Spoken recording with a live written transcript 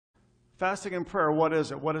Fasting and prayer, what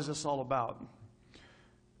is it? What is this all about?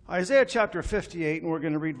 Isaiah chapter 58, and we're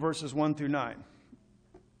going to read verses 1 through 9.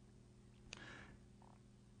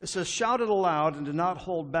 It says, "Shout it aloud and do not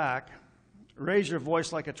hold back. Raise your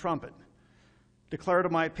voice like a trumpet. Declare to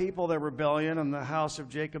my people their rebellion and the house of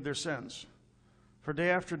Jacob their sins. For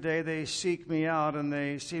day after day they seek me out, and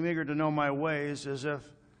they seem eager to know my ways, as if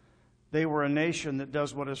they were a nation that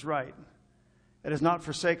does what is right. It has not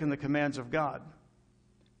forsaken the commands of God.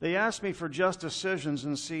 They ask me for just decisions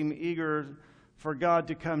and seem eager for God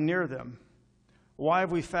to come near them. Why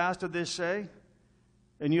have we fasted, they say,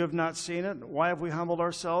 and you have not seen it? Why have we humbled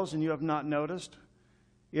ourselves, and you have not noticed?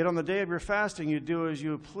 Yet on the day of your fasting you do as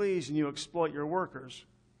you please, and you exploit your workers.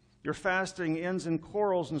 Your fasting ends in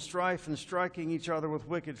quarrels and strife and striking each other with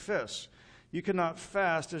wicked fists. You cannot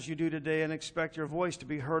fast as you do today and expect your voice to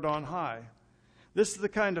be heard on high. This is the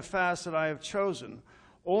kind of fast that I have chosen,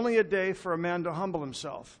 only a day for a man to humble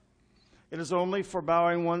himself. It is only for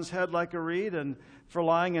bowing one's head like a reed and for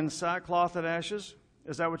lying in sackcloth and ashes.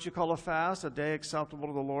 Is that what you call a fast, a day acceptable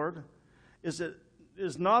to the Lord?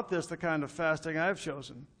 Is not this the kind of fasting I have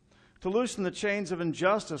chosen? To loosen the chains of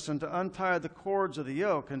injustice and to untie the cords of the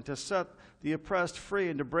yoke and to set the oppressed free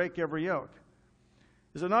and to break every yoke?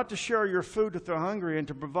 Is it not to share your food with the hungry and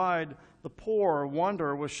to provide the poor or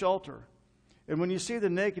wanderer with shelter? And when you see the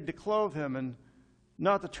naked, to clothe him, and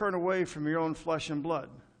not to turn away from your own flesh and blood?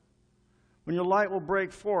 When your light will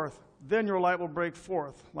break forth, then your light will break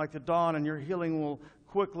forth like the dawn, and your healing will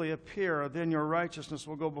quickly appear. Then your righteousness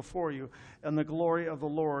will go before you, and the glory of the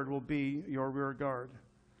Lord will be your rear guard."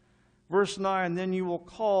 Verse 9, "Then you will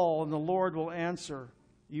call, and the Lord will answer.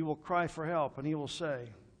 You will cry for help, and he will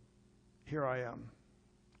say, 'Here I am.'"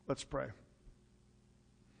 Let's pray.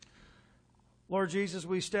 Lord Jesus,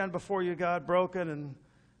 we stand before you, God, broken, and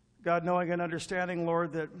God, knowing and understanding,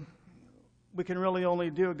 Lord, that we can really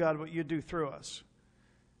only do, God, what you do through us.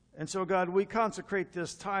 And so, God, we consecrate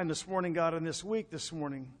this time this morning, God, and this week this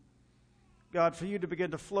morning, God, for you to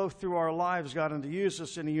begin to flow through our lives, God, and to use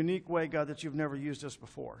us in a unique way, God, that you've never used us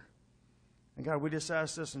before. And God, we just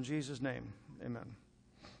ask this in Jesus' name. Amen.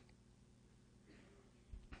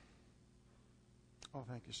 Oh,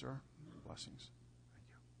 thank you, sir. Blessings.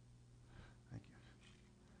 Thank you. Thank you.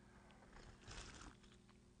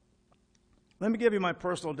 Let me give you my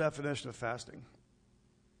personal definition of fasting.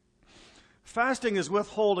 Fasting is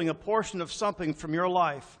withholding a portion of something from your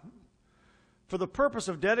life for the purpose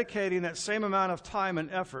of dedicating that same amount of time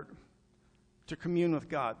and effort to commune with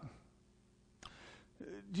God.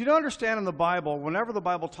 Do you understand in the Bible, whenever the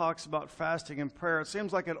Bible talks about fasting and prayer, it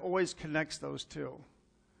seems like it always connects those two.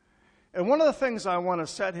 And one of the things I want to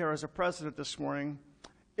set here as a precedent this morning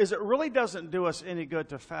is it really doesn't do us any good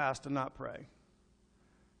to fast and not pray.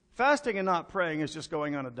 Fasting and not praying is just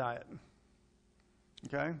going on a diet.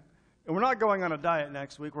 Okay? And we're not going on a diet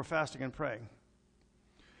next week. We're fasting and praying.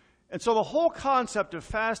 And so the whole concept of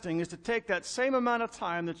fasting is to take that same amount of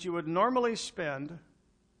time that you would normally spend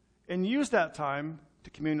and use that time to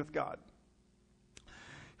commune with God.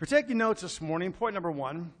 If you're taking notes this morning, point number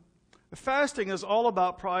 1, fasting is all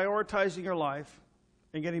about prioritizing your life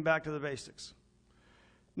and getting back to the basics.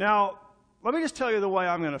 Now, let me just tell you the way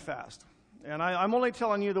I'm going to fast. And I'm only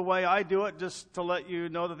telling you the way I do it just to let you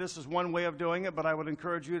know that this is one way of doing it, but I would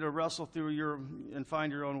encourage you to wrestle through and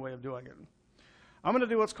find your own way of doing it. I'm going to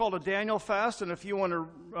do what's called a Daniel fast, and if you want to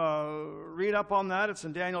read up on that, it's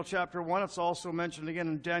in Daniel chapter 1. It's also mentioned again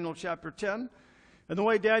in Daniel chapter 10. And the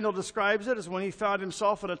way Daniel describes it is when he found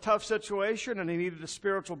himself in a tough situation and he needed a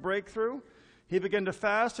spiritual breakthrough, he began to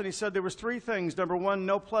fast, and he said there was 3 things. Number 1,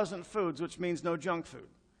 no pleasant foods, which means no junk food.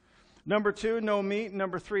 Number 2, no meat.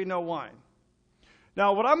 Number 3, no wine.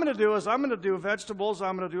 Now, what I'm going to do is I'm going to do vegetables,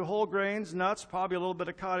 I'm going to do whole grains, nuts, probably a little bit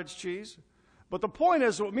of cottage cheese. But the point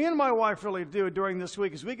is, what me and my wife really do during this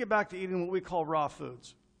week is we get back to eating what we call raw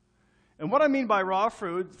foods. And what I mean by raw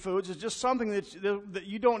foods is just something that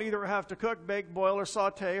you don't either have to cook, bake, boil, or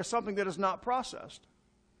saute, or something that is not processed.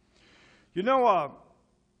 You know,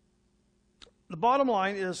 the bottom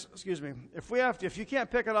line is, if you can't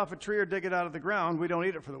pick it off a tree or dig it out of the ground, we don't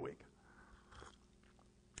eat it for the week.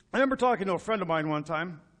 I remember talking to a friend of mine one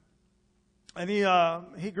time, and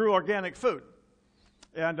he grew organic food.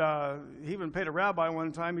 And he even paid a rabbi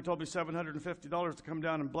one time. He told me $750 to come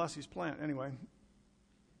down and bless his plant. Anyway.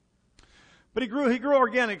 But he grew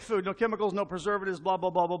organic food, no chemicals, no preservatives, blah, blah,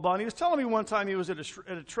 blah, blah, blah. And he was telling me one time he was at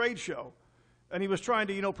a trade show, and he was trying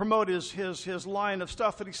to, promote his line of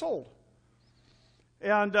stuff that he sold.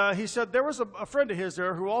 And he said there was a friend of his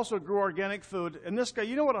there who also grew organic food. And this guy,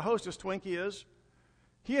 you know what a Hostess Twinkie is?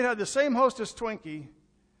 He had the same Hostess Twinkie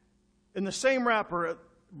in the same wrapper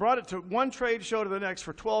brought it to one trade show to the next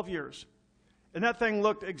for 12 years. And that thing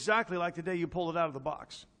looked exactly like the day you pulled it out of the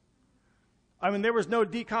box. I mean, there was no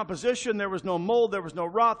decomposition, there was no mold, there was no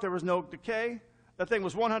rot, there was no decay. That thing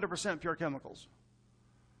was 100% pure chemicals.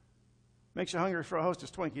 Makes you hungry for a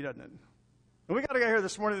Hostess Twinkie, doesn't it? And we got a guy here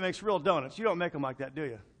this morning that makes real donuts. You don't make them like that, do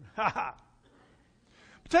you?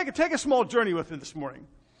 Take a small journey with me this morning.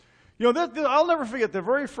 You know, I'll never forget the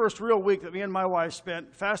very first real week that me and my wife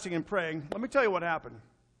spent fasting and praying. Let me tell you what happened.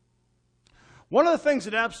 One of the things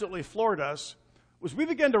that absolutely floored us was we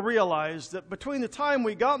began to realize that between the time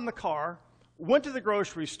we got in the car, went to the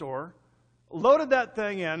grocery store, loaded that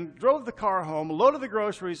thing in, drove the car home, loaded the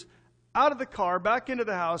groceries out of the car, back into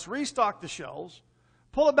the house, restocked the shelves,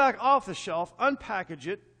 pull it back off the shelf, unpackage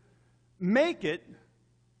it, make it,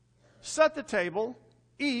 set the table,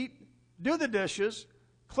 eat, do the dishes,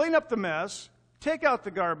 clean up the mess, take out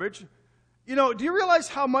the garbage. You know, do you realize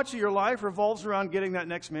how much of your life revolves around getting that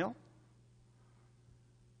next meal?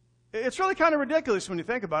 It's really kind of ridiculous when you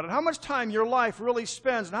think about it, how much time your life really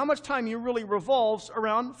spends and how much time you really revolves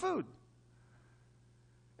around food.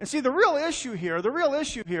 And see, the real issue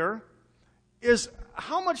here is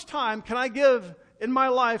how much time can I give in my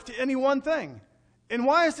life to any one thing? And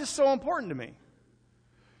why is this so important to me?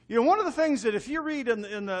 You know, one of the things that if you read in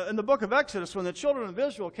the book of Exodus, when the children of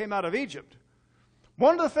Israel came out of Egypt,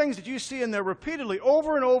 one of the things that you see in there repeatedly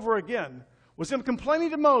over and over again was them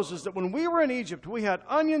complaining to Moses that when we were in Egypt, we had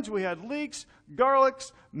onions, we had leeks,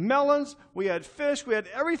 garlics, melons, we had fish, we had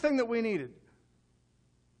everything that we needed.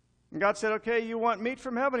 And God said, okay, you want meat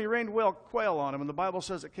from heaven? He rained quail on them, and the Bible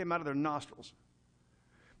says it came out of their nostrils.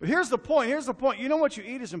 But here's the point. You know what you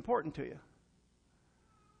eat is important to you.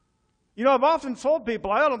 You know, I've often told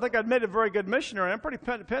people, I don't think I've made a very good missionary. I'm pretty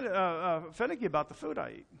finicky about the food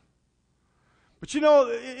I eat. But you know,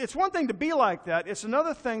 it's one thing to be like that. It's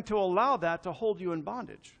another thing to allow that to hold you in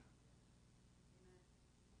bondage.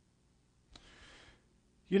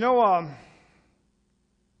 You know,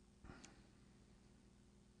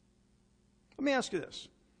 let me ask you this.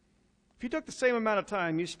 If you took the same amount of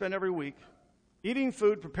time you spend every week eating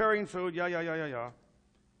food, preparing food,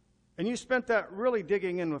 and you spent that really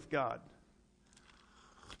digging in with God,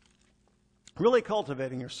 really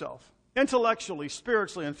cultivating yourself, intellectually,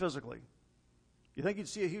 spiritually, and physically, you think you'd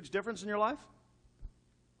see a huge difference in your life?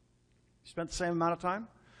 You spent the same amount of time?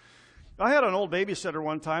 I had an old babysitter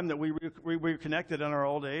one time that we reconnected in our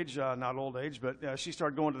old age, not old age, but she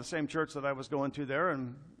started going to the same church that I was going to there,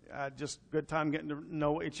 and had just good time getting to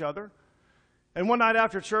know each other. And one night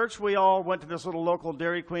after church, we all went to this little local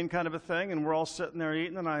Dairy Queen kind of a thing, and we're all sitting there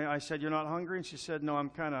eating, and I said, "You're not hungry?" And she said, "No,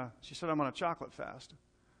 she said, "I'm on a chocolate fast."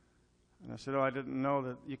 And I said, "Oh, I didn't know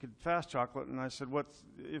that you could fast chocolate." And I said,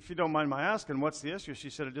 "If you don't mind my asking, what's the issue?" She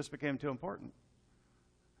said, "It just became too important."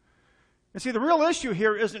 And see, the real issue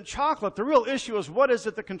here isn't chocolate. The real issue is what is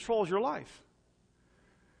it that controls your life?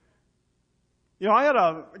 You know, I had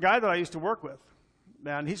a guy that I used to work with,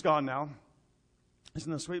 and he's gone now. He's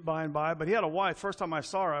in the sweet by and by, but he had a wife. First time I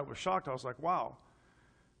saw her, I was shocked. I was like, wow,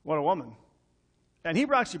 what a woman. And he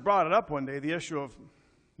actually brought it up one day, the issue of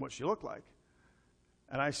what she looked like.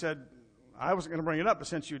 And I said, I wasn't going to bring it up, but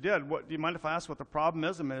since you did, do you mind if I ask what the problem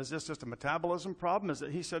is? I mean, is this just a metabolism problem?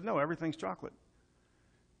 He said, no, everything's chocolate.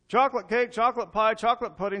 Chocolate cake, chocolate pie,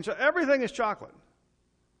 chocolate pudding, everything is chocolate.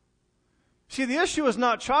 See, the issue is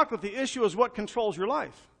not chocolate. The issue is what controls your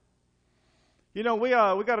life. You know, we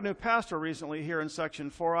got a new pastor recently here in Section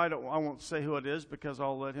 4. I won't say who it is because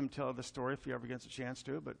I'll let him tell the story if he ever gets a chance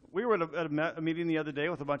to. But we were at a meeting the other day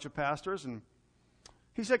with a bunch of pastors, and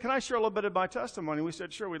he said, "Can I share a little bit of my testimony?" We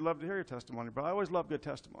said, "Sure, we'd love to hear your testimony, but I always love good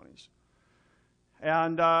testimonies."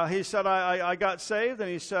 And he said, I got saved, and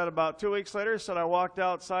he said about 2 weeks later, he said, I walked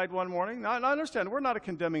outside one morning. Now, I understand, we're not a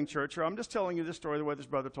condemning church here. I'm just telling you this story the way this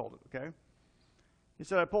brother told it, okay? He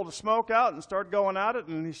said, I pulled a smoke out and started going at it,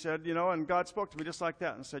 and he said, you know, and God spoke to me just like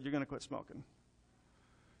that and said, you're going to quit smoking.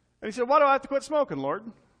 And he said, why do I have to quit smoking, Lord?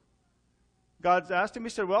 God asked him, he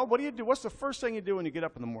said, well, what do you do? What's the first thing you do when you get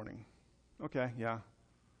up in the morning? Okay, yeah.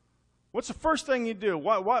 What's the first thing you do?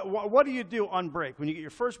 What do you do on break? When you get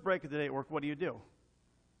your first break of the day at work, what do you do?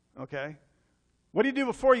 Okay. What do you do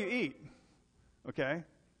before you eat? Okay.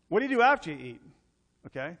 What do you do after you eat?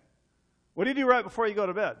 Okay. What do you do right before you go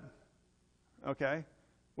to bed? Okay.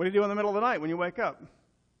 What do you do in the middle of the night when you wake up?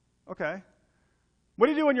 Okay. What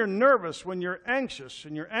do you do when you're nervous, when you're anxious,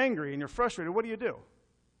 and you're angry, and you're frustrated? What do you do?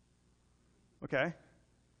 Okay.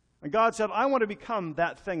 And God said, I want to become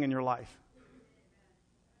that thing in your life.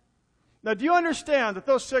 Now, do you understand that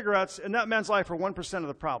those cigarettes in that man's life were 1% of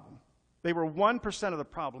the problem? They were 1% of the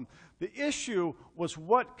problem. The issue was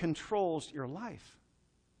what controls your life.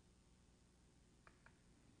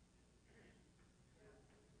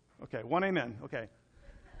 Okay, one amen. Okay.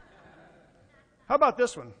 How about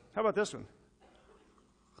this one? How about this one?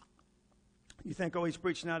 You think, oh, he's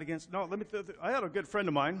preaching out against... No, I had a good friend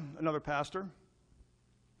of mine, another pastor,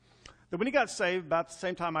 that when he got saved, about the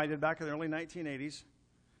same time I did, back in the early 1980s,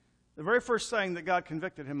 the very first thing that God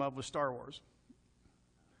convicted him of was Star Wars.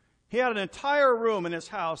 He had an entire room in his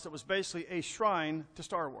house that was basically a shrine to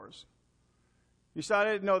Star Wars. You said,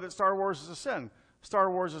 I didn't know that Star Wars is a sin.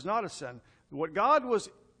 Star Wars is not a sin. What God was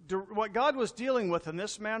dealing with in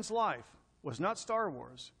this man's life was not Star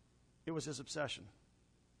Wars. It was his obsession.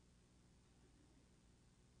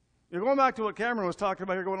 You're going back to what Cameron was talking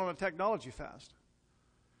about here, going on a technology fast.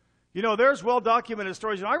 You know, there's well-documented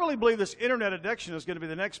stories, and I really believe this internet addiction is going to be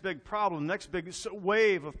the next big problem, next big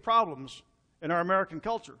wave of problems in our American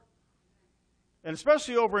culture. And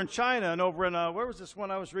especially over in China and over in, where was this one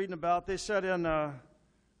I was reading about? They said in,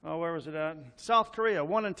 where was it at? South Korea,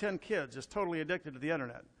 1 in 10 kids is totally addicted to the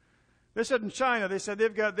internet. They said in China, they said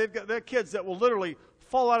they've got kids that will literally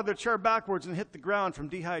fall out of their chair backwards and hit the ground from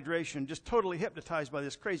dehydration, just totally hypnotized by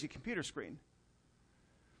this crazy computer screen.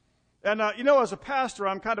 And, you know, as a pastor,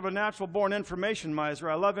 I'm kind of a natural-born information miser.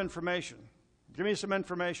 I love information. Give me some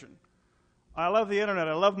information. I love the internet.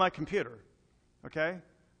 I love my computer. Okay?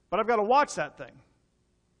 But I've got to watch that thing.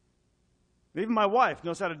 Even my wife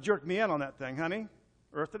knows how to jerk me in on that thing. Honey,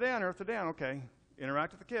 earth to Dan, earth to Dan. Okay.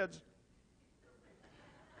 Interact with the kids.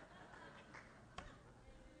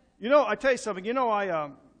 You know, I tell you something. You know,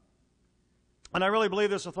 and I really believe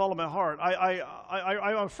this with all of my heart.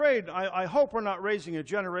 I'm afraid, I hope we're not raising a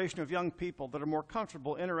generation of young people that are more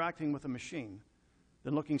comfortable interacting with a machine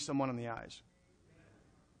than looking someone in the eyes.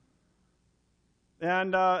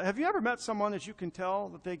 And have you ever met someone that you can tell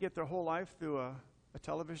that they get their whole life through a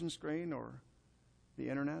television screen or the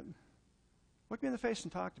internet? Look me in the face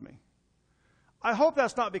and talk to me. I hope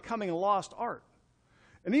that's not becoming a lost art.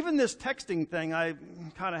 And even this texting thing, I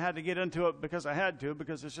kind of had to get into it because I had to,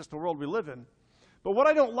 because it's just the world we live in. But what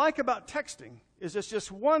I don't like about texting is it's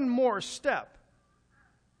just one more step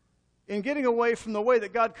in getting away from the way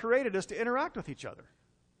that God created us to interact with each other.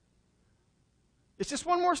 It's just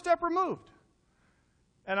one more step removed.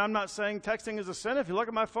 And I'm not saying texting is a sin. If you look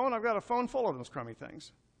at my phone, I've got a phone full of those crummy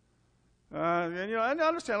things. And, you know, I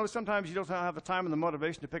understand sometimes you don't have the time and the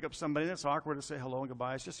motivation to pick up somebody, and it's awkward to say hello and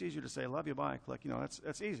goodbye. It's just easier to say, love you, bye, click. You know,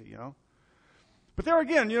 that's easy, you know. But there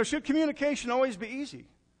again, you know, should communication always be easy?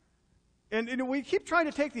 And we keep trying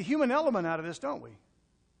to take the human element out of this, don't we?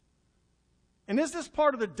 And is this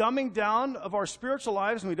part of the dumbing down of our spiritual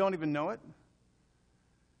lives and we don't even know it?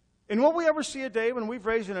 And will we ever see a day when we've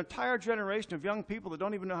raised an entire generation of young people that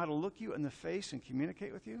don't even know how to look you in the face and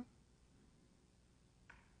communicate with you?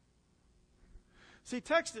 See,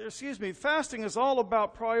 fasting is all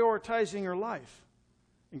about prioritizing your life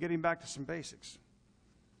and getting back to some basics.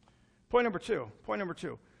 Point number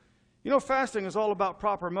two. You know, fasting is all about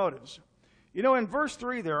proper motives. You know, in verse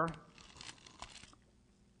 3 there,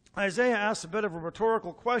 Isaiah asks a bit of a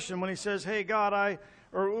rhetorical question when he says, hey, God,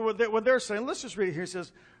 what they're saying, let's just read it here. He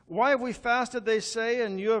says, why have we fasted, they say,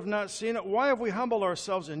 and you have not seen it? Why have we humbled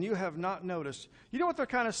ourselves, and you have not noticed? You know what they're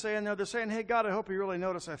kind of saying there? They're saying, hey, God, I hope you really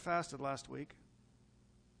noticed I fasted last week.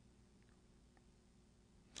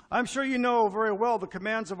 I'm sure you know very well the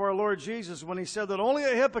commands of our Lord Jesus when he said that only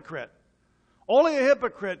a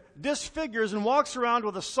hypocrite disfigures and walks around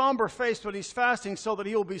with a somber face when he's fasting so that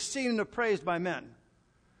he will be seen and appraised by men.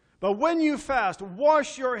 But when you fast,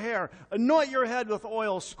 wash your hair, anoint your head with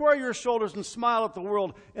oil, square your shoulders and smile at the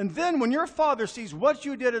world. And then when your Father sees what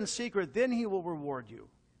you did in secret, then he will reward you.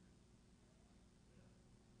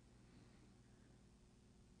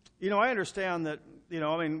 You know, I understand that,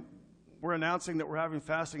 we're announcing that we're having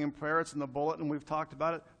fasting and prayer. It's in the bulletin, and we've talked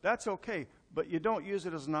about it. That's okay, but you don't use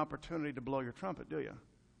it as an opportunity to blow your trumpet, do you?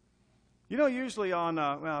 You know, usually on,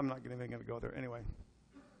 I'm not even going to go there anyway.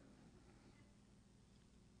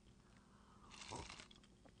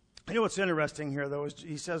 You know what's interesting here, though, is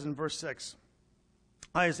he says in verse 6,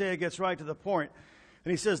 Isaiah gets right to the point,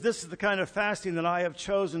 and he says, this is the kind of fasting that I have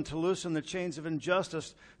chosen to loosen the chains of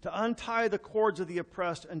injustice, to untie the cords of the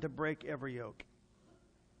oppressed, and to break every yoke.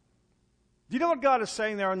 Do you know what God is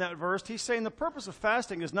saying there in that verse? He's saying the purpose of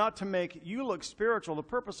fasting is not to make you look spiritual. The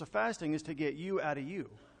purpose of fasting is to get you out of you.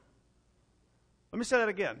 Let me say that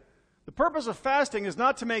again. The purpose of fasting is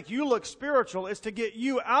not to make you look spiritual. It's to get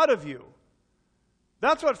you out of you.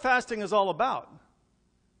 That's what fasting is all about.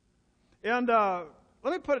 And how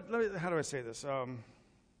do I say this?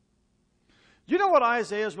 You know what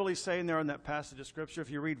Isaiah is really saying there in that passage of Scripture? If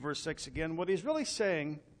you read verse 6 again, what he's really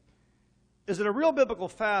saying is that a real biblical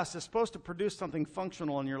fast is supposed to produce something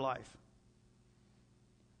functional in your life.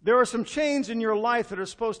 There are some chains in your life that are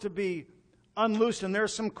supposed to be unloosed, and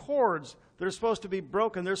there's some cords that are supposed to be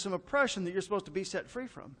broken. There's some oppression that you're supposed to be set free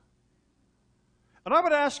from. And I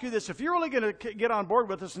would ask you this, if you're really going to get on board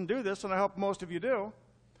with us and do this, and I hope most of you do,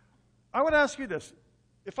 I would ask you this.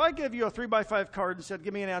 If I give you a 3x5 card and said,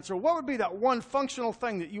 give me an answer, what would be that one functional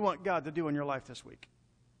thing that you want God to do in your life this week?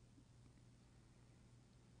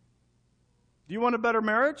 Do you want a better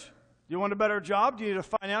marriage? Do you want a better job? Do you need a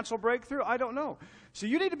financial breakthrough? I don't know. So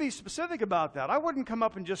you need to be specific about that. I wouldn't come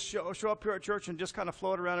up and just show up here at church and just kind of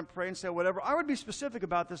float around and pray and say whatever. I would be specific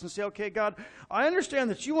about this and say, okay, God, I understand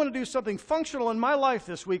that you want to do something functional in my life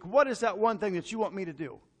this week. What is that one thing that you want me to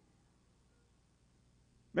do?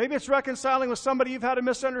 Maybe it's reconciling with somebody you've had a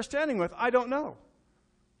misunderstanding with. I don't know.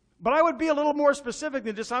 But I would be a little more specific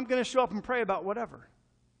than just I'm going to show up and pray about whatever.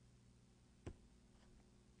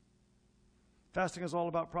 Fasting is all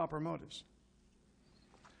about proper motives.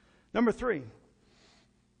 Number 3.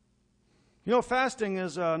 You know, fasting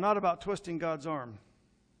is not about twisting God's arm.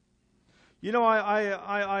 You know,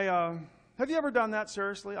 have you ever done that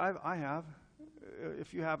seriously? I have.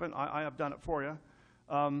 If you haven't, I have done it for you.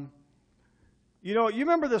 You know, you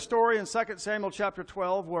remember the story in 2 Samuel chapter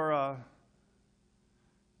 12 where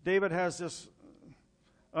David has this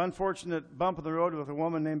unfortunate bump in the road with a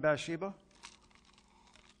woman named Bathsheba?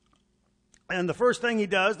 And the first thing he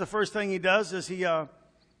does is he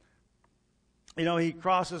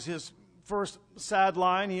crosses his first sad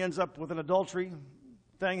line. He ends up with an adultery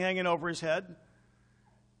thing hanging over his head.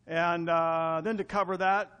 And then to cover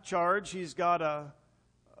that charge, he's got to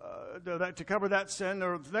cover that sin.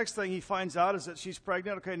 Or the next thing he finds out is that she's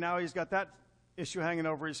pregnant. Okay, now he's got that issue hanging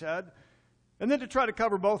over his head. And then to try to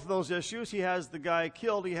cover both of those issues, he has the guy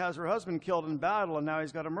killed, he has her husband killed in battle, and now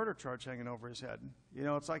he's got a murder charge hanging over his head. You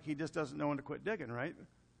know, it's like he just doesn't know when to quit digging, right?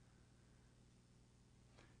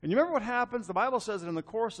 And you remember what happens? The Bible says that in the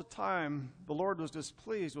course of time, the Lord was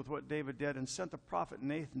displeased with what David did and sent the prophet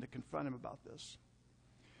Nathan to confront him about this.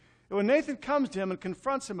 And when Nathan comes to him and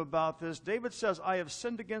confronts him about this, David says, I have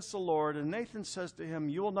sinned against the Lord. And Nathan says to him,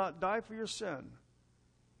 you will not die for your sin,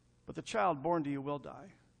 but the child born to you will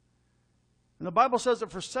die. And the Bible says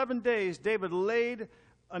that for 7 days, David laid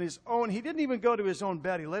on his own. He didn't even go to his own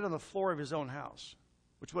bed. He laid on the floor of his own house,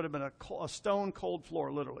 which would have been a stone cold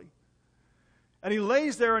floor, literally. And he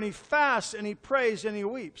lays there and he fasts and he prays and he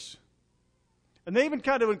weeps. And they even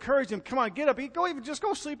kind of encouraged him, come on, get up, just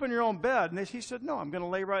go sleep in your own bed. And he said, no, I'm going to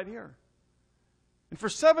lay right here. And for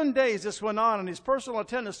 7 days this went on, and his personal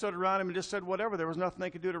attendants stood around him and just said whatever. There was nothing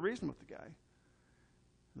they could do to reason with the guy.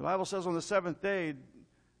 The Bible says on the 7th day,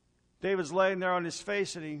 David's laying there on his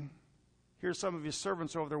face, and he hears some of his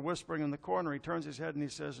servants over there whispering in the corner. He turns his head and he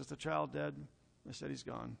says, is the child dead? They said, he's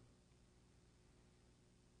gone.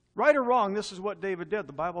 Right or wrong, this is what David did.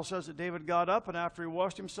 The Bible says that David got up, and after he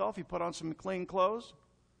washed himself, he put on some clean clothes.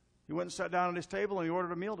 He went and sat down at his table, and he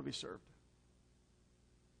ordered a meal to be served.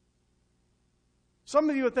 Some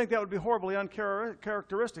of you would think that would be horribly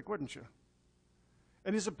uncharacteristic, wouldn't you?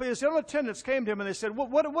 And his young attendants came to him and they said,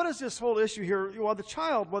 what is this whole issue here? Well, the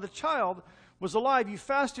child was alive. You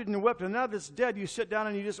fasted and you wept, and now that it's dead, you sit down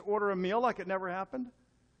and you just order a meal like it never happened? Do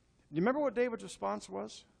you remember what David's response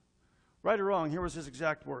was? Right or wrong, here was his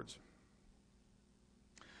exact words.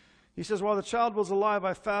 He says, while the child was alive,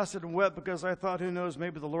 I fasted and wept because I thought, who knows,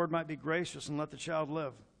 maybe the Lord might be gracious and let the child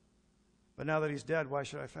live. But now that he's dead, why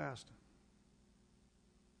should I fast?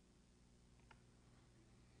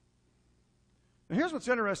 And here's what's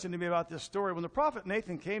interesting to me about this story. When the prophet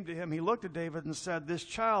Nathan came to him, he looked at David and said, this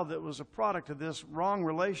child that was a product of this wrong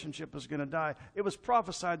relationship is going to die. It was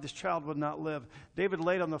prophesied this child would not live. David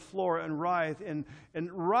laid on the floor and writhed and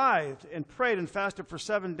prayed and fasted for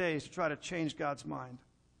 7 days to try to change God's mind.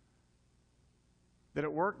 Did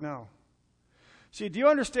it work? No. See, do you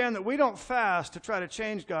understand that we don't fast to try to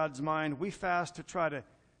change God's mind? We fast to try to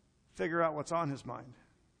figure out what's on his mind.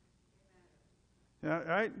 Yeah,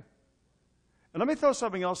 right? And let me throw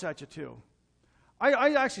something else at you, too.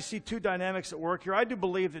 I actually see two dynamics at work here. I do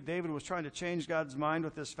believe that David was trying to change God's mind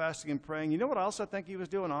with this fasting and praying. You know what else I think he was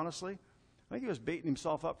doing, honestly? I think he was beating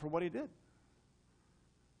himself up for what he did.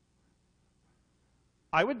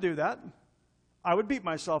 I would do that. I would beat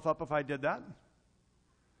myself up if I did that.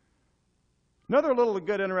 Another little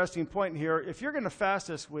good, interesting point here. If you're going to fast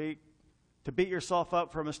this week to beat yourself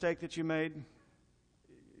up for a mistake that you made,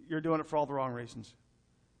 you're doing it for all the wrong reasons.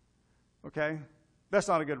 Okay? That's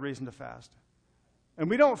not a good reason to fast. And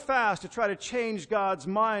we don't fast to try to change God's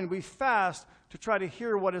mind. We fast to try to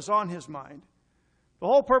hear what is on his mind. The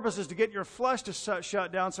whole purpose is to get your flesh to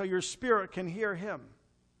shut down so your spirit can hear him.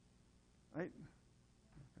 Right?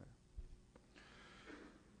 Okay.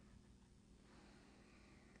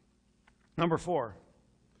 Number four,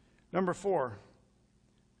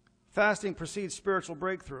 fasting precedes spiritual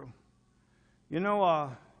breakthrough. You know, I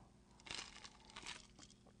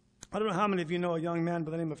don't know how many of you know a young man by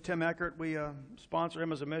the name of Tim Eckert. We sponsor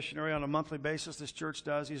him as a missionary on a monthly basis. This church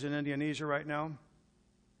does. He's in Indonesia right now.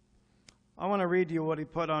 I want to read to you what he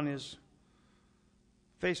put on his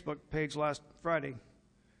Facebook page last Friday.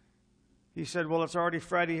 He said, well, it's already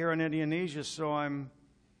Friday here in Indonesia, so I'm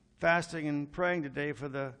fasting and praying today for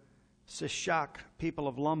the Sisak people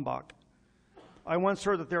of Lombok. I once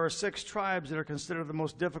heard that there are 6 tribes that are considered the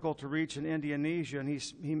most difficult to reach in Indonesia, and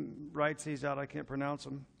he writes these out. I can't pronounce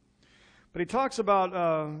them. But he talks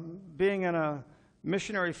about being in a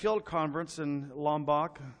missionary field conference in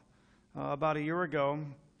Lombok about a year ago.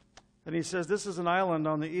 And he says this is an island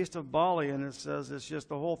on the east of Bali, and it says it's just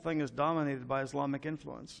the whole thing is dominated by Islamic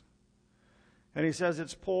influence. And he says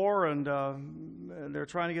it's poor, and they're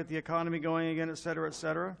trying to get the economy going again, et cetera, et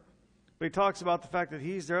cetera. But he talks about the fact that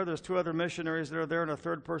he's there. There's 2 other missionaries that are there and a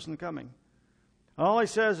 3rd person coming. And all he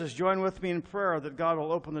says is join with me in prayer that God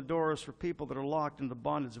will open the doors for people that are locked in the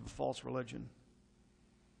bondage of a false religion.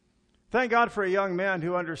 Thank God for a young man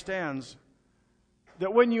who understands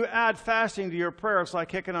that when you add fasting to your prayer, it's like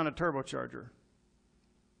kicking on a turbocharger.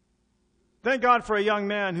 Thank God for a young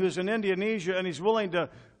man who's in Indonesia and he's willing to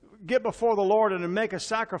get before the Lord and to make a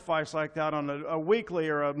sacrifice like that on a weekly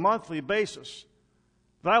or a monthly basis.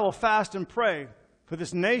 That I will fast and pray for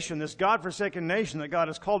this nation, this God-forsaken nation that God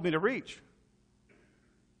has called me to reach.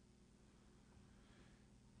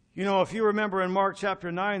 You know, if you remember in Mark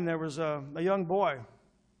chapter 9, there was a young boy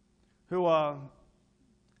who was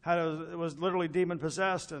literally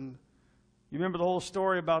demon-possessed. And you remember the whole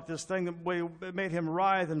story about this thing that made him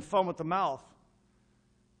writhe and foam at the mouth.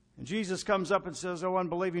 And Jesus comes up and says, "Oh,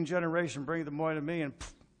 unbelieving generation, bring the boy to me."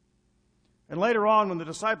 And later on, when the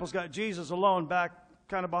disciples got Jesus alone back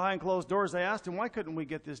kind of behind closed doors, they asked him, why couldn't we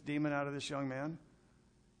get this demon out of this young man?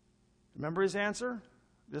 Remember his answer?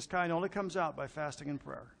 This kind only comes out by fasting and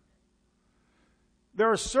prayer.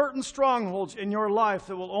 There are certain strongholds in your life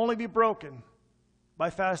that will only be broken by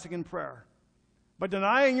fasting and prayer. By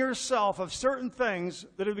denying yourself of certain things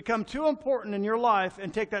that have become too important in your life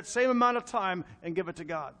and take that same amount of time and give it to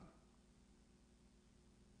God.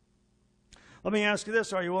 Let me ask you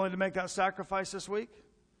this. Are you willing to make that sacrifice this week?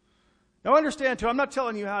 Now understand too, I'm not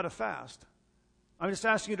telling you how to fast. I'm just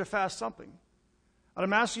asking you to fast something. And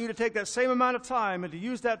I'm asking you to take that same amount of time and to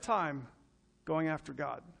use that time going after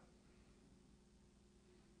God.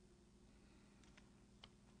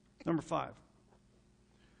 Number 5.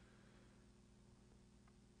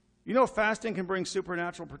 You know fasting can bring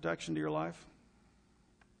supernatural protection to your life?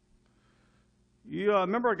 You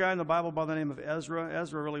remember a guy in the Bible by the name of Ezra?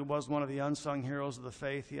 Ezra really was one of the unsung heroes of the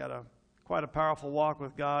faith. He had quite a powerful walk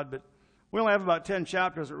with God, but we only have about 10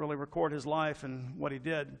 chapters that really record his life and what he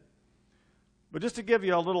did. But just to give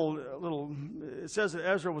you a little, it says that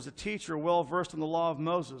Ezra was a teacher well versed in the law of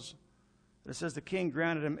Moses. It says the king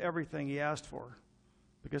granted him everything he asked for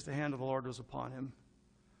because the hand of the Lord was upon him.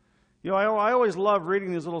 You know, I always love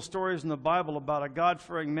reading these little stories in the Bible about a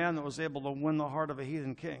God-fearing man that was able to win the heart of a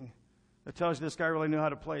heathen king. It tells you this guy really knew how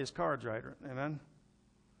to play his cards right. Amen?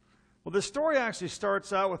 Well, this story actually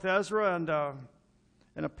starts out with Ezra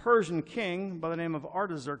and a Persian king by the name of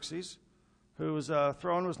Artaxerxes, whose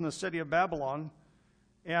throne was in the city of Babylon.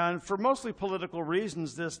 And for mostly political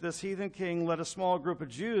reasons, this heathen king let a small group of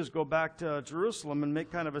Jews go back to Jerusalem and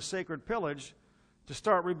make kind of a sacred pillage to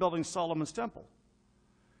start rebuilding Solomon's temple.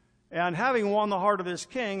 And having won the heart of this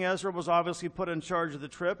king, Ezra was obviously put in charge of the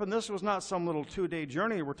trip. And this was not some little 2-day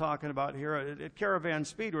journey we're talking about here. At caravan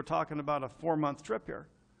speed, we're talking about a 4-month trip here.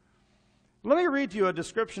 Let me read to you a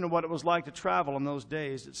description of what it was like to travel in those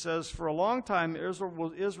days. It says, for a long time,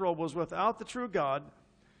 Israel was without the true God.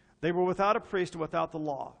 They were without a priest and without the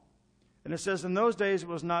law. And it says, in those days it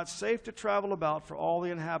was not safe to travel about, for all the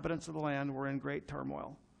inhabitants of the land were in great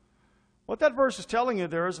turmoil. What that verse is telling you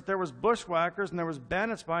there is that there was bushwhackers and there was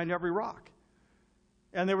bandits behind every rock.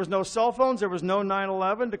 And there was no cell phones, there was no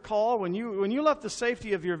 911 to call. When you left the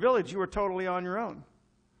safety of your village, you were totally on your own.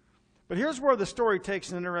 But here's where the story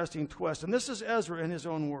takes an interesting twist, and this is Ezra in his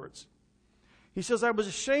own words. He says, I was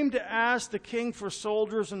ashamed to ask the king for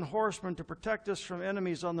soldiers and horsemen to protect us from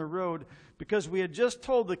enemies on the road, because we had just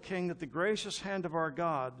told the king that the gracious hand of our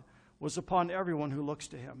God was upon everyone who looks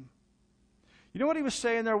to him. You know what he was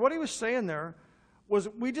saying there? What he was saying there was,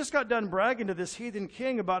 we just got done bragging to this heathen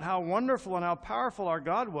king about how wonderful and how powerful our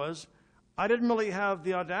God was. I didn't really have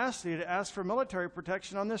the audacity to ask for military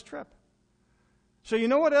protection on this trip. So you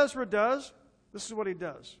know what Ezra does? This is what he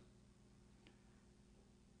does.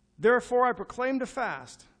 Therefore I proclaimed a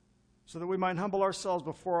fast, so that we might humble ourselves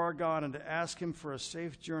before our God and to ask him for a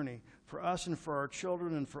safe journey for us and for our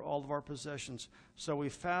children and for all of our possessions. So we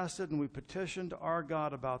fasted and we petitioned our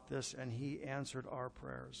God about this, and he answered our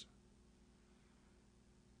prayers.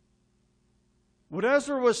 What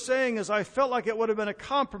Ezra was saying is, I felt like it would have been a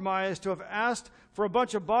compromise to have asked for a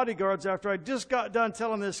bunch of bodyguards after I just got done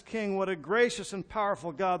telling this king what a gracious and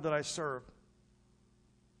powerful God that I serve.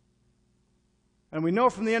 And we know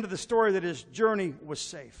from the end of the story that his journey was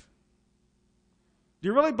safe. Do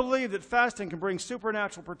you really believe that fasting can bring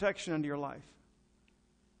supernatural protection into your life?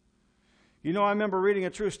 You know, I remember reading a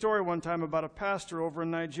true story one time about a pastor over in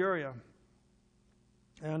Nigeria.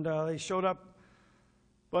 And they showed up,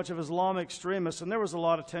 a bunch of Islamic extremists, and there was a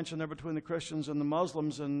lot of tension there between the Christians and the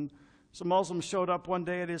Muslims. And some Muslims showed up one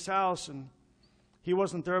day at his house, and he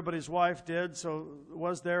wasn't there, but his wife did, so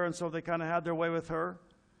was there, and so they kind of had their way with her.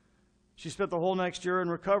 She spent the whole next year in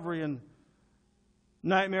recovery, and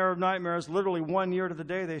nightmare of nightmares, literally 1 year to the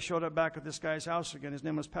day, they showed up back at this guy's house again. His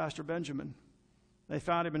name was Pastor Benjamin. They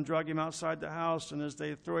found him and dragged him outside the house, and as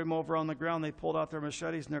they threw him over on the ground, they pulled out their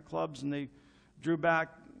machetes and their clubs, and they drew back,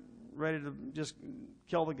 ready to just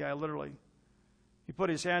kill the guy, literally. He put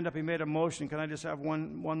his hand up, he made a motion, can I just have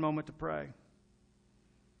one moment to pray?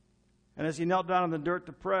 And as he knelt down in the dirt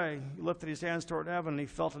to pray, he lifted his hands toward heaven, and he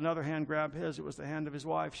felt another hand grab his. It was the hand of his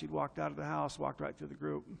wife. She'd walked out of the house, walked right through the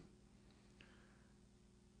group.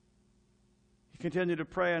 He continued to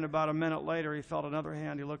pray, and about a minute later, he felt another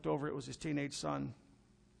hand. He looked over, it was his teenage son.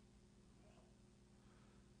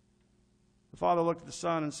 The father looked at the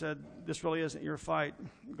son and said, this really isn't your fight.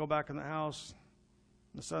 Go back in the house.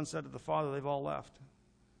 And the son said to the father, they've all left.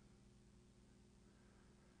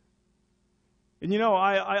 And you know,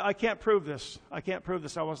 I can't prove this. I can't prove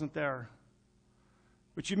this. I wasn't there.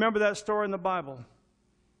 But you remember that story in the Bible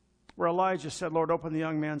where Elijah said, Lord, open the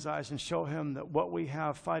young man's eyes and show him that what we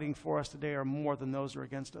have fighting for us today are more than those who are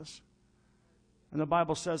against us. And the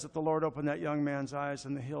Bible says that the Lord opened that young man's eyes,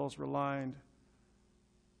 and the hills were lined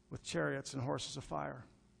with chariots and horses of fire.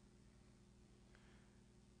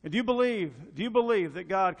 And do you believe that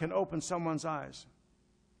God can open someone's eyes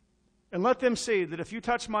and let them see that if you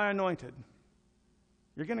touch my anointed,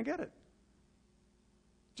 you're going to get it?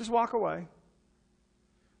 Just walk away.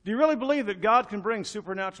 Do you really believe that God can bring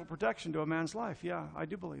supernatural protection to a man's life? Yeah, I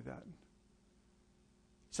do believe that.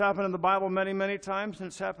 It's happened in the Bible many, many times, and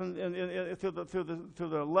it's happened through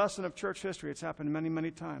the lesson of church history. It's happened many,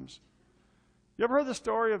 many times. You ever heard the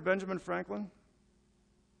story of Benjamin Franklin?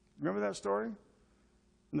 Remember that story?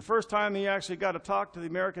 And the first time he actually got to talk to the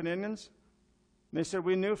American Indians, and they said,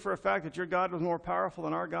 we knew for a fact that your God was more powerful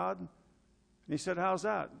than our God. And he said, how's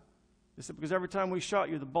that? They said, because every time we shot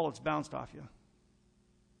you, the bullets bounced off you.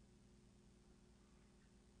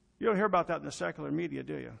 You don't hear about that in the secular media,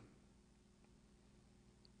 do you?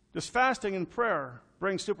 Does fasting and prayer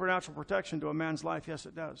bring supernatural protection to a man's life? Yes,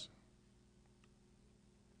 it does.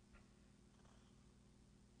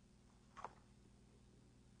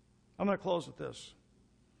 I'm going to close with this.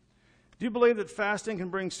 Do you believe that fasting can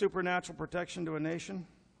bring supernatural protection to a nation?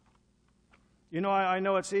 You know, I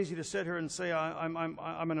know it's easy to sit here and say, I'm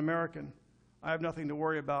an American. I have nothing to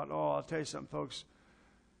worry about. Oh, I'll tell you something, folks.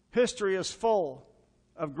 History is full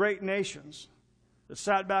of great nations that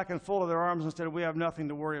sat back and folded their arms and said, we have nothing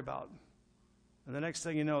to worry about. And the next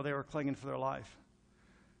thing you know, they were clinging for their life.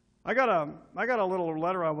 I got a little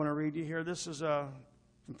letter I want to read you here. This is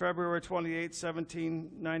from February 28,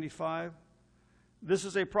 1795. This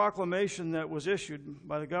is a proclamation that was issued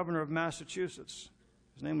by the governor of Massachusetts.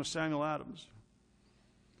 His name was Samuel Adams.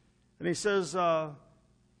 And he says, the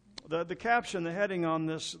caption, the heading on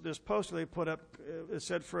this poster they put up, it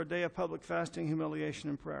said, for a day of public fasting, humiliation,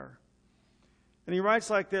 and prayer. And he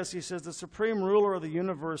writes like this, he says, the supreme ruler of the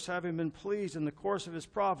universe, having been pleased in the course of his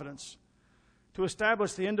providence to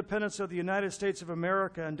establish the independence of the United States of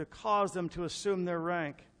America and to cause them to assume their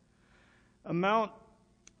rank, amount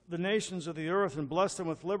the nations of the earth and bless them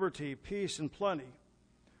with liberty, peace, and plenty.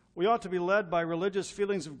 We ought to be led by religious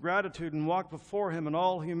feelings of gratitude and walk before him in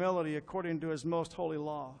all humility according to his most holy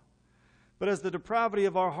law. But as the depravity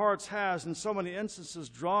of our hearts has, in so many instances,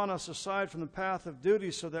 drawn us aside from the path of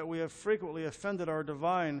duty so that we have frequently offended our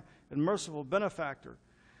divine and merciful benefactor,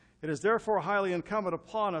 it is therefore highly incumbent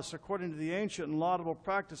upon us, according to the ancient and laudable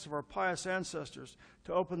practice of our pious ancestors,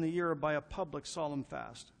 to open the year by a public solemn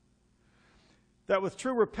fast, that with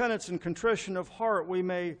true repentance and contrition of heart we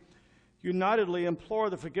may unitedly implore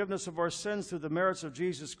the forgiveness of our sins through the merits of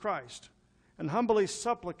Jesus Christ, and humbly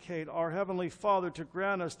supplicate our Heavenly Father to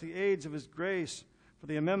grant us the aids of his grace for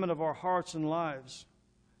the amendment of our hearts and lives,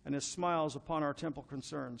 and his smiles upon our temple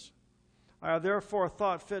concerns. I have therefore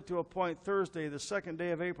thought fit to appoint Thursday, the 2nd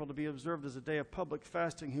day of April, to be observed as a day of public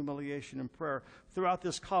fasting, humiliation, and prayer throughout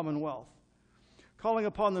this commonwealth, calling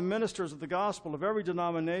upon the ministers of the gospel of every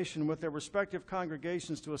denomination with their respective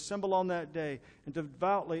congregations to assemble on that day and to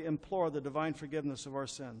devoutly implore the divine forgiveness of our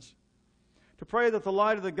sins, to pray that the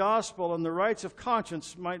light of the gospel and the rights of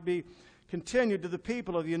conscience might be continued to the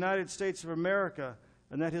people of the United States of America,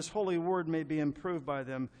 and that his holy word may be improved by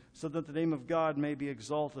them, so that the name of God may be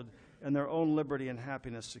exalted and their own liberty and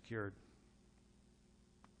happiness secured.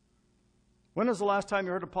 When was the last time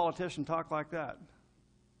you heard a politician talk like that?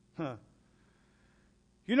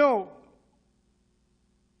 You know,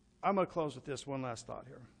 I'm going to close with this one last thought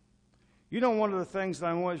here. You know, one of the things that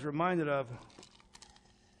I'm always reminded of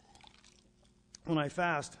when I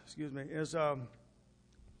fast, is, you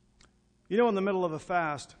know, in the middle of a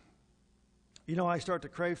fast, you know, I start to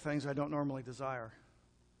crave things I don't normally desire.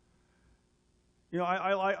 You know,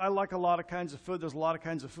 I like a lot of kinds of food. There's a lot of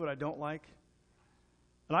kinds of food I don't like.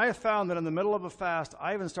 And I have found that in the middle of a fast,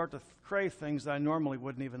 I even start to crave things that I normally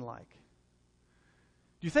wouldn't even like.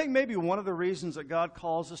 Do you think maybe one of the reasons that God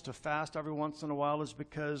calls us to fast every once in a while is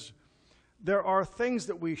because there are things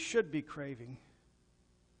that we should be craving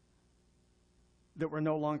that we're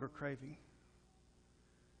no longer craving?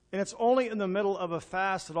 And it's only in the middle of a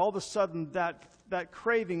fast that all of a sudden that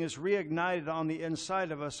craving is reignited on the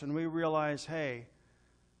inside of us and we realize, hey,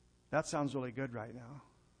 that sounds really good right now.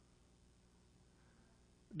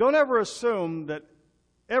 Don't ever assume that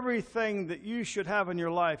everything that you should have in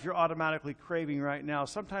your life you're automatically craving right now.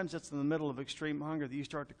 Sometimes it's in the middle of extreme hunger that you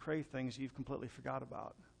start to crave things you've completely forgot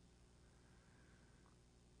about.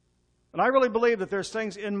 And I really believe that there's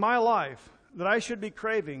things in my life that I should be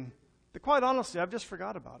craving that, quite honestly, I've just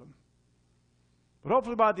forgot about them. But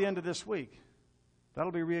hopefully by the end of this week,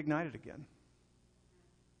 that'll be reignited again.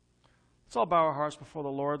 Let's all bow our hearts before the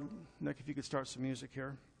Lord. Nick, if you could start some music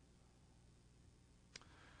here.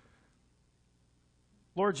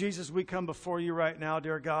 Lord Jesus, we come before you right now,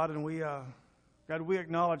 dear God, and God, we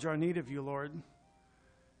acknowledge our need of you, Lord.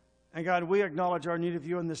 And God, we acknowledge our need of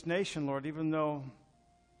you in this nation, Lord, even though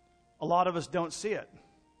a lot of us don't see it.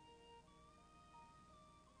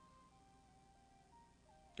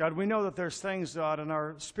 God, we know that there's things, God, in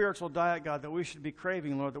our spiritual diet, God, that we should be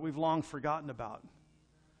craving, Lord, that we've long forgotten about.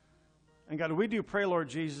 And God, we do pray, Lord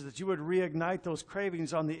Jesus, that you would reignite those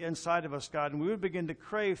cravings on the inside of us, God, and we would begin to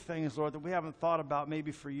crave things, Lord, that we haven't thought about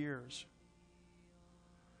maybe for years.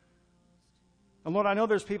 And Lord, I know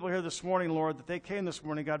there's people here this morning, Lord, that they came this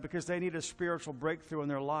morning, God, because they need a spiritual breakthrough in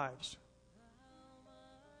their lives.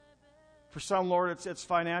 For some, Lord, it's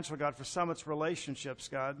financial, God. For some, it's relationships,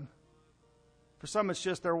 God. For some, it's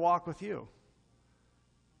just their walk with you.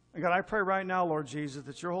 And God, I pray right now, Lord Jesus,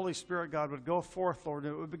 that your Holy Spirit, God, would go forth, Lord,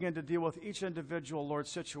 and it would begin to deal with each individual, Lord,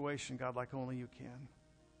 situation, God, like only you can.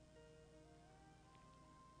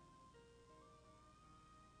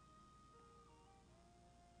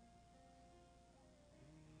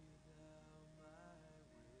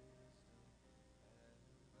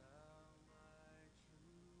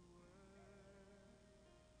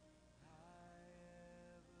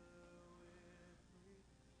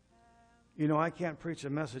 You know, I can't preach a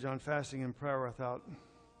message on fasting and prayer without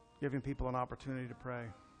giving people an opportunity to pray.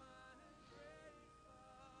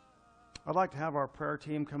 I'd like to have our prayer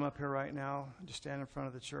team come up here right now and just stand in front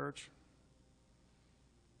of the church.